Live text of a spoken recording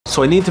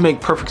So I need to make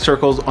perfect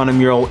circles on a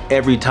mural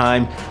every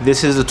time.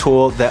 This is a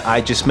tool that I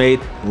just made.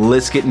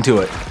 Let's get into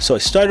it. So I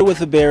started with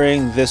a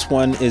bearing. This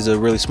one is a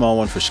really small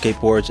one for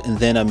skateboards, and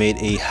then I made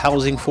a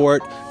housing for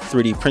it,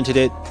 3D printed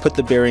it, put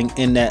the bearing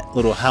in that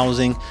little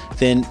housing,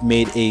 then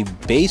made a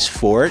base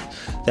for it.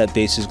 That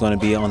base is going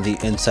to be on the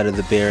inside of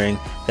the bearing.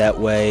 That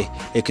way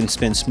it can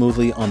spin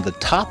smoothly on the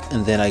top,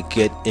 and then I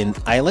get an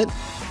eyelet,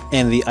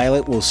 and the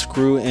eyelet will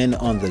screw in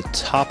on the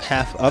top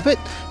half of it.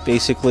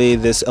 Basically,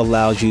 this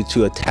allows you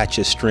to attach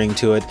a string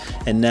to it,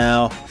 and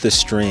now the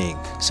string.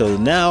 So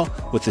now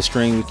with the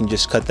string, we can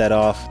just cut that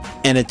off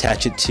and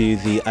attach it to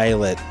the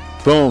eyelet.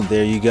 Boom,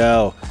 there you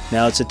go.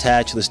 Now it's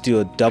attached. Let's do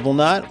a double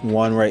knot,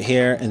 one right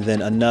here and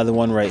then another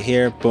one right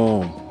here.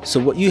 Boom. So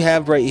what you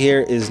have right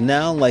here is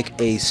now like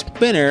a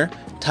spinner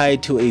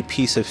tied to a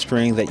piece of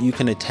string that you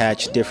can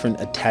attach different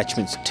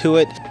attachments to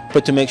it.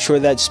 But to make sure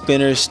that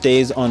spinner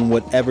stays on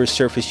whatever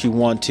surface you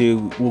want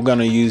to, we're going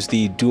to use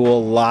the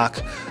dual lock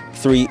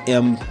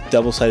 3M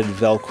double-sided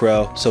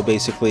Velcro. So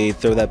basically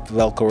throw that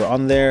Velcro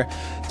on there,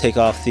 take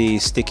off the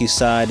sticky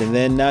side, and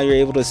then now you're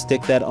able to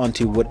stick that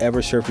onto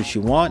whatever surface you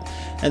want,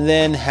 and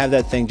then have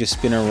that thing just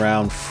spin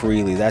around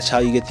freely. That's how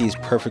you get these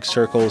perfect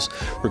circles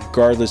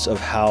regardless of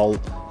how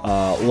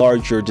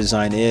large your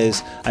design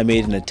is. I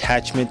made an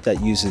attachment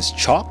that uses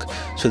chalk,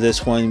 so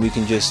this one we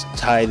can just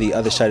tie the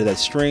other side of that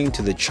string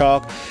to the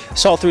chalk.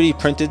 It's all 3D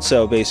printed,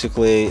 so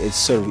basically it's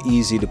sort of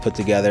easy to put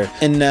together.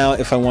 And now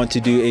if I want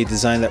to do a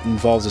design that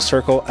involves a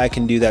circle, I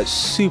can do that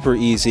super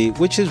easy,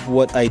 which is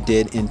what I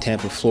did in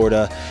Tampa,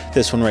 Florida.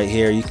 This one right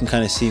here, you can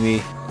kind of see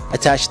me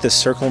attach the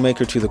circle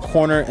maker to the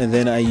corner, and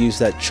then I use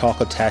that chalk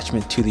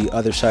attachment to the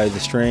other side of the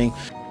string.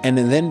 And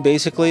then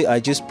basically I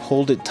just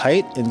pulled it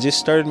tight and just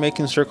started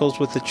making circles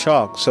with the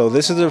chalk. So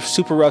this is a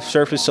super rough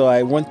surface, so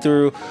I went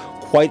through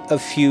quite a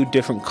few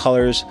different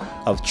colors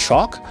of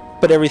chalk,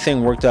 but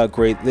everything worked out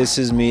great. This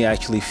is me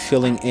actually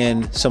filling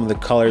in some of the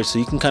colors, so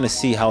you can kind of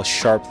see how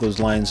sharp those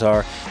lines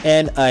are.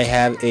 And I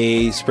have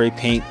a spray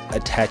paint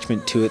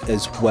attachment to it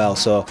as well,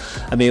 so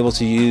I'm able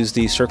to use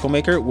the circle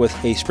maker with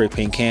a spray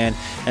paint can.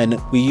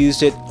 And we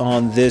used it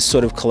on this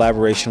sort of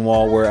collaboration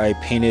wall where I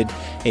painted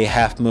a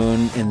half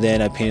moon, and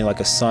then I painted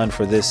like a sun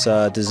for this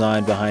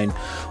design behind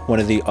one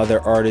of the other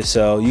artists.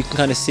 So you can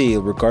kind of see,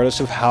 regardless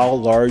of how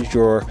large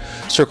your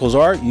circles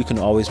are, you can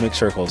always make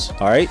circles.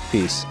 All right,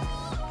 peace.